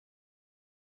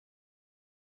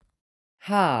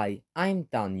Hi, I'm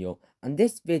Daniel, and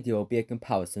this video will be a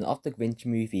comparison of the Grinch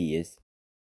movies.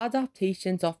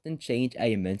 Adaptations often change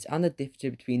elements and the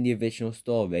difference between the original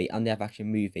story and the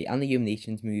live-action movie and the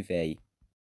Illuminations movie.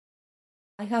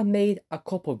 I have made a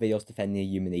couple videos defending the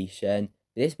Illumination,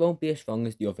 but this won't be as strong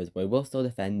as the others, but I will still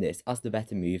defend this as the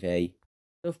better movie.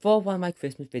 So for one of my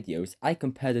Christmas videos, I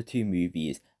compared the two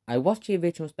movies. I watched the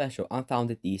original special and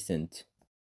found it decent.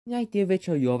 Like the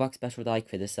original Yorak special that I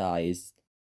criticised.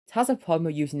 It has a problem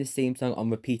with using the same song on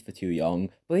repeat for too long,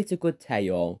 but it's a good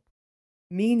tale.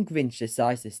 Mean Grinch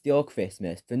decides to steal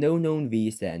Christmas for no known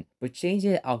reason, but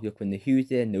changes the outlook when the Who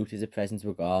didn't notice the presents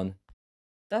were gone.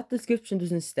 That description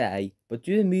doesn't stay, but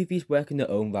do the movies work in their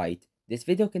own right? This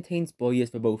video contains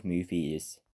spoilers for both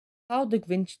movies. How the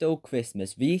Grinch Stole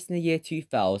Christmas released in the year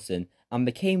 2000 and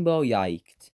became well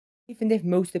liked, even if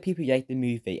most of the people who like the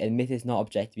movie admit it's not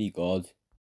objectively good.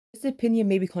 This opinion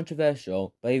may be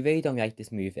controversial, but I really don't like this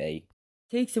movie.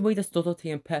 It takes away the subtlety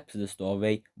and purpose of the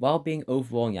story, while being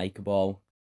overall likable.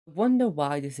 I wonder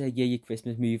why this is a yearly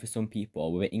Christmas movie for some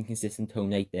people with an inconsistent tone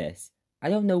like this. I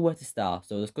don't know where to start,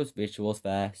 so I'll discuss visuals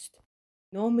first.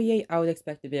 Normally, I would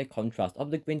expect to be a contrast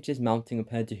of the Grinch's mountain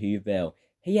compared to Whoville.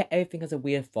 Here, everything has a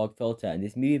weird fog filter, and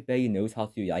this movie barely knows how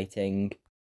to do lighting.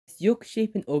 It's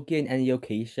yuck-shaped and ugly in any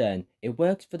location. It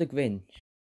works for the Grinch.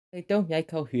 I don't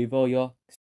like how Whoville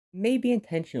looks. Maybe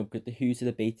intentional because the Who's are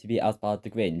debated to be as bad as the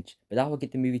Grinch, but that would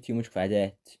give the movie too much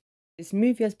credit. This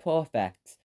movie has poor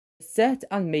effects. The set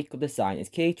and makeup design is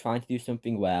clearly trying to do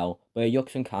something well, but it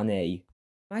looks uncanny.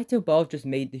 Might have well just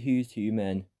made the Who's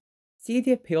human. See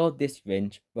the appeal of this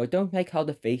Grinch, but I don't like how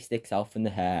the face sticks out from the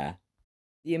hair.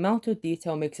 The amount of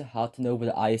detail makes it hard to know where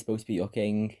the eye is supposed to be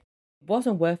looking. It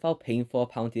wasn't worth how painful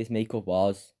apparently this makeup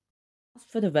was. As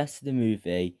for the rest of the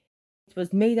movie, it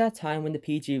was made at a time when the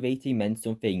PG rating meant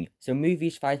something, so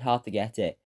movies tried hard to get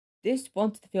it. This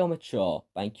wanted to feel mature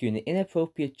by including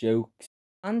inappropriate jokes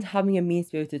and having a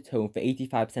mean-spirited tone for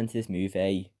 85% of this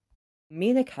movie.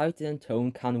 Meaner characters and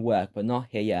tone can work, but not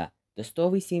here. The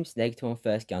story seems negative on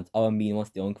first glance or a mean one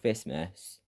stealing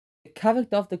Christmas. The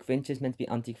character of the Grinch is meant to be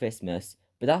anti-Christmas,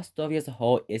 but that story as a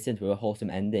whole isn't with a wholesome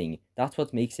ending. That's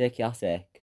what makes it a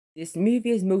classic. This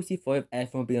movie is mostly full of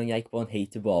everyone being unlikable and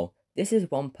hateable. This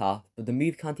is one part, but the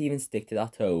movie can't even stick to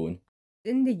that tone.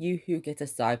 Then the Yoo-Hoo gets a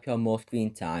side plot more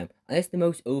screen time, and it's the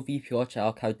most OV pure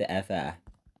child character ever.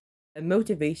 Her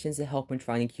motivations to help and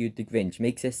try and include the Grinch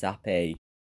makes her sappy.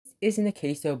 This isn't a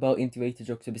case of well-integrated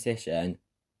juxtaposition,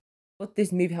 but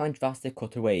this movie having drastic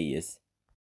cutaways.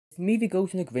 This movie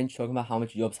goes from the Grinch talking about how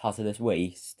much he loves hazardous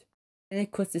waste, then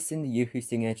it cuts to seeing the Yoo-Hoo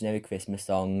singing a generic Christmas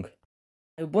song.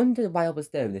 I wondered why I was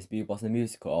there when this movie wasn't a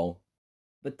musical.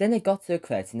 But then it got to the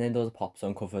credits and then there was a pop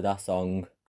song cover of that song.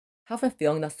 I have a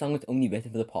feeling that song was only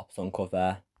written for the pop song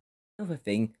cover. Another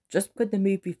thing, just because the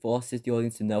movie forces the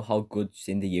audience to know how good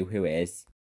Cindy Yoo-Hoo is,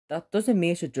 that doesn't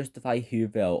mean it should justify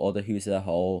Whoville or the Who's as a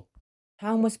whole.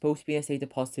 Town was supposed to be in a state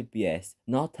of positive bliss,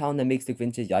 not a town that makes the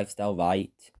Grinch's lifestyle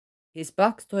right. His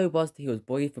backstory was that he was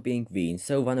bullied for being green,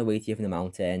 so ran away to live in the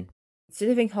mountain.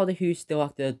 Considering how the Who's still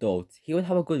acted adults, he would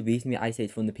have a good reason to be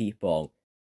isolated from the people.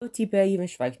 But he barely even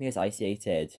strikes me as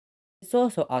isolated. This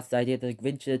also adds the idea that the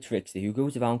Grinch is a trickster who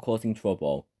goes around causing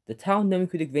trouble. The town knowing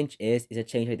who the Grinch is a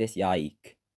change I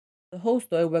dislike. The whole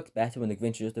story works better when the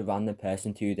Grinch is just a random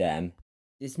person to them.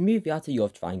 This movie has a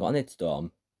love triangle and it's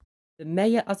dumb. The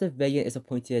mayor as a villain is a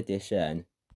pointed addition.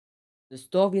 The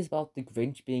story is about the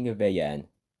Grinch being a villain.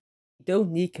 You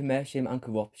don't need commercialism and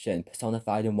corruption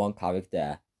personified in one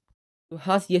character, who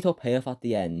has little payoff at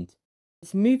the end.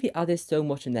 This movie added so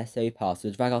much unnecessary parts to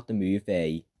drag out the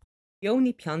movie. He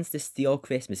only plans to steal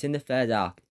Christmas in the third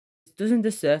act. This doesn't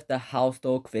deserve the How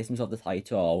Stole Christmas of the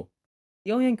title.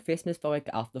 Stealing Christmas felt like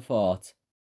an afterthought.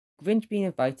 Grinch being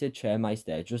invited to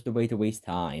Cheermeister just a way to waste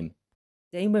time.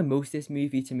 Same with most of this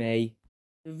movie to me.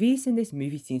 The reason this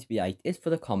movie seems to be liked is for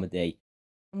the comedy.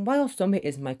 And while some of it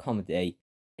isn't my comedy,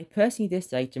 I personally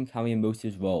dislike Jim Carrey in most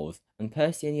of his roles, and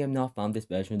personally I'm not a fan of this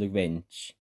version of the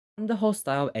Grinch and the whole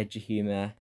style of edgy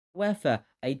humour. However,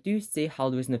 I do see how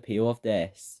there is an appeal of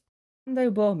this, and I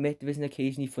will admit there is an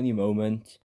occasionally funny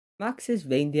moment. Max's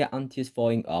reindeer auntie is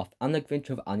falling off, and the Grinch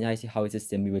of analysing how it is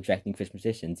simply rejecting Christmas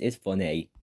traditions is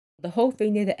funny. The whole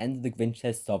thing near the end of the Grinch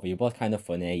says sorry was kind of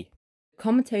funny. The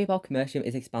commentary about commercialism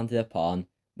is expanded upon,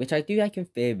 which I do like in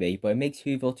theory, but it makes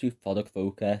Whoville too product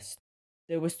focused.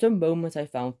 There were some moments I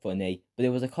found funny, but it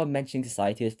was a comment mentioning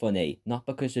society as funny, not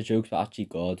because the jokes were actually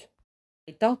good.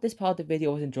 I doubt this part of the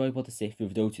video was enjoyable to sit through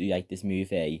for those who like this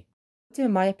movie, but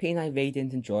in my opinion I really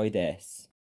didn't enjoy this.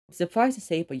 I'm surprised to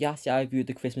say, but yes, I reviewed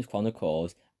the Christmas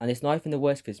Chronicles, and it's not even the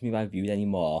worst Christmas movie I've reviewed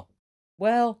anymore.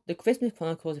 Well, The Christmas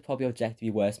Chronicles is probably objectively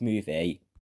worst movie,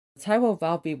 but I will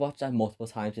rather rewatch that multiple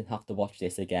times than have to watch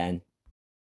this again.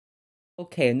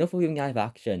 Okay, enough of live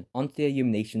action, onto the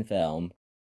Illumination film.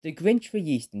 The Grinch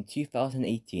released in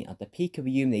 2018 at the peak of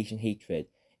Illumination hatred.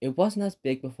 It wasn't as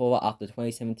big before or after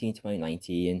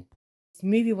 2017-2019. This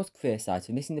movie was criticised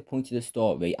for missing the point of the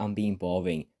story and being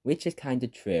boring, which is kinda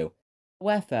true.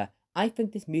 However, I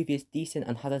think this movie is decent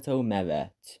and has its own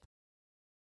merit.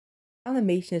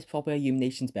 Animation is probably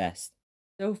Illumination's best.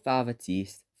 So far at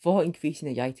least, for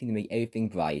increasing the lighting to make everything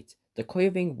bright. The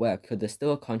colouring worked because there's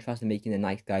still a contrast in making the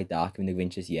night sky darker in the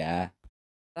Grinch's year.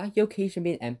 That location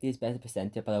being empty is better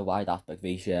presented by a wide aspect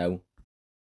ratio.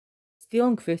 Still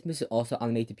on Christmas is also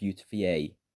animated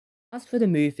beautifully. As for the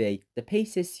movie, the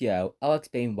pace is slow. I'll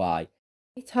explain why.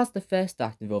 It has the first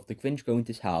act involved the Grinch going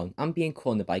to town and being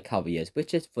cornered by carriers,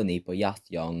 which is funny but yet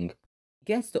young. He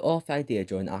gets the awful idea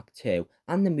during Act 2,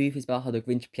 and the movie is about how the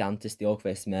Grinch planned to steal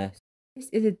Christmas. This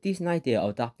is a decent idea of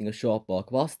adapting a short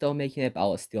book while still making it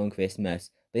about stealing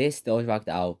Christmas, but it is still dragged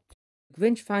out. The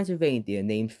Grinch finds a reindeer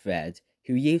named Fred,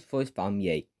 who leaves for his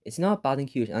family. It's not a bad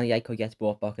inclusion and I could get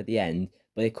brought back at the end,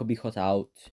 but it could be cut out.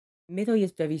 The middle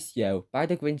is very slow, by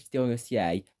the Grinch stealing a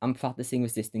sleigh and practicing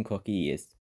resisting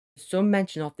cookies. Some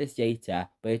mention of this later,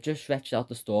 but it just stretches out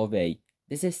the story.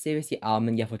 This is seriously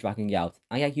almond yet for dragging out.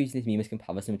 I like using this meme as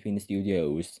comparison between the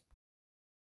studios.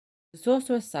 There's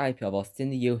also a side plot about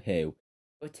Cindy Who,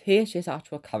 but here she is an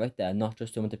actual character, not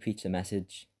just someone to preach the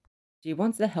message. She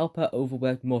wants to help her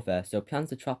overworked mother, so plans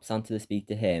to trap Santa to speak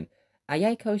to him. I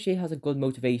like how she has a good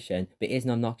motivation, but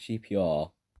isn't obnoxiously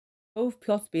pure. Both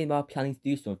plots being about planning to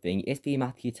do something is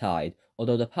thematically tied,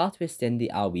 although the parts with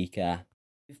Cindy are weaker.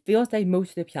 It feels like most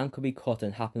of the plan could be cut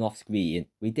and happen off screen.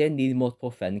 We didn't need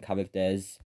multiple friend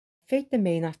characters. I think the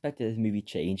main aspect of this movie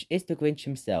change is the Grinch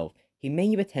himself. He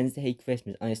mainly pretends to hate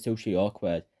Christmas and is socially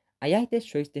awkward. I like this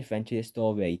choice to differentiate the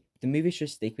story. The movie should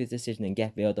stick with this decision and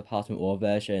get rid of the parts from all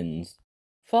versions.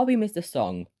 Before we miss the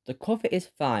song, the cover is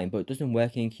fine but it doesn't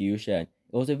work in inclusion.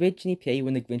 It was originally played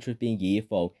when the Grinch was being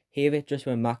evil, here it's just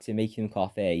when Max is making him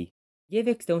coffee.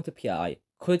 Lyrics don't apply.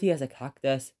 Cuddy as a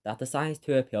cactus, that design is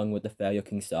too appealing with the fur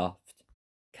looking soft.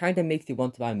 Kinda makes you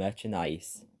want to buy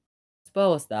merchandise. As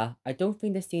well as that, I don't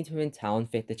think the scenes within town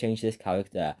fit the change to this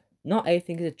character. Not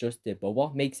everything is adjusted, but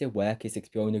what makes it work is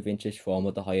exploring the Grinch's trauma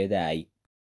of the holiday.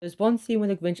 There's one scene when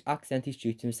the Grinch accidentally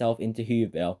shoots himself into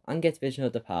Whoville and gets vision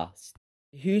of the past.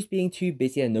 The Who's being too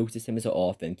busy to notice him as an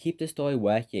orphan keep the story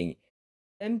working.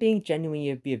 Them being genuinely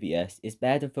oblivious is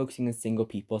better than focusing on single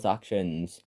people's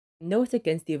actions. No, it's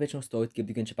against the original story to give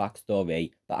the Grinch a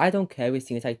backstory, but I don't care with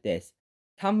scenes like this.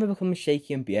 The camera becomes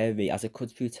shaky and blurry as it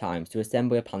cuts through times to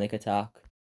resemble a panic attack.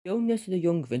 The illness of the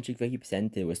young Grinch is greatly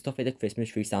presented with stuff like the Christmas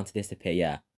tree starting to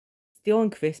disappear. Still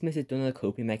on Christmas is done as a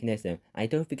coping mechanism, and I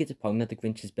don't think it's a problem that the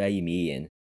Grinch is barely mean.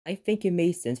 I think it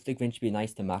makes sense for the Grinch to be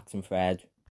nice to Max and Fred.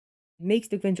 It makes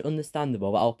the Grinch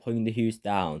understandable without putting the Who's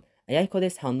down. I like how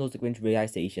this handles the Grinch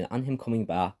realization and him coming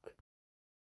back.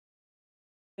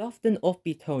 The often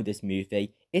upbeat tone of this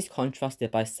movie is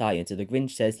contrasted by science as the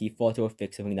Grinch says he thought it would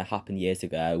fix something that happened years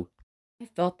ago. I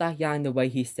felt that in the way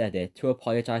he said it, to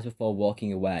apologise before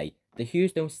walking away. The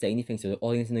Who's don't say anything so the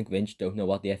audience and the Grinch don't know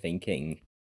what they're thinking.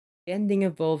 The ending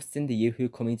involves Cindy Who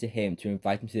coming to him to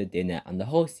invite him to the dinner and the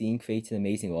whole scene creates an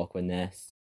amazing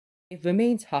awkwardness. It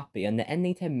remains happy and the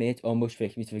ending 10 minutes almost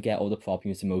tricks me to forget all the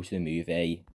problems in most of the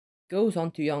movie. It goes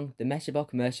on too long, the message about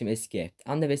commercialism is skipped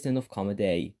and there isn't enough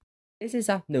comedy. This is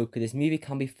apt note because this movie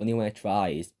can be funny when it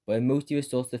tries, but it mostly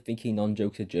resorts to thinking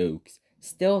non-jokes are jokes.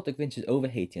 Still, the Grinch is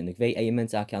overhated and the great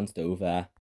elements are glanced over.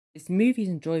 This movie is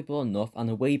enjoyable enough and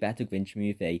a way better Grinch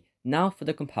movie. Now for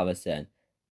the comparison.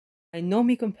 I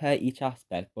normally compare each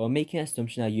aspect, but I'm making an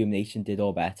assumption that Illumination did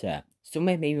all better. Some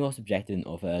may be more subjective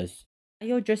than others.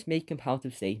 I'll just make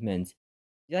comparative statements.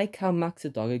 You like how Max the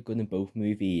dog are good in both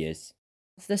movies.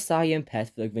 That's the silent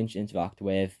pet for the Grinch to interact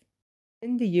with.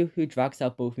 Cindy Who drags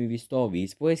out both movie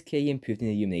stories, but is clearly improved in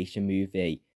the Illumination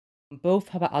movie. And both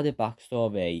have an added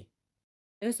backstory.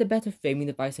 There's a better framing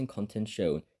device and content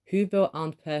shown. Whoville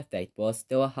aren't perfect, but are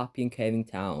still a happy and caring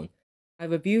town. My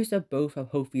reviews of both have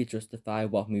hopefully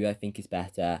justified what movie I think is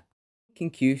better. In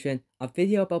conclusion, a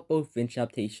video about both Grinch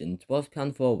adaptations was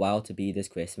planned for a while to be this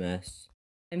Christmas.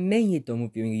 I'm mainly done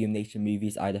with viewing Illumination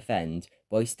movies I defend,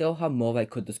 but I still have more I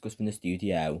could discuss from the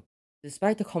studio.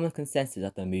 Despite the common consensus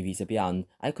that the movies are beyond,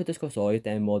 I could discuss all of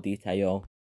them in more detail.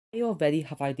 I already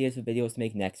have ideas for videos to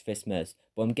make next Christmas,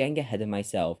 but I'm getting ahead of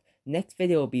myself. Next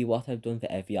video will be what I've done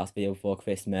for every last video before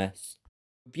Christmas.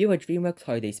 Review a DreamWorks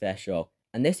holiday special,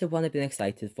 and this is one I've been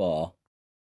excited for.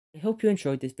 I hope you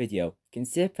enjoyed this video.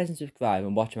 Consider pressing subscribe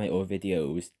and watching my other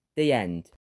videos. The end.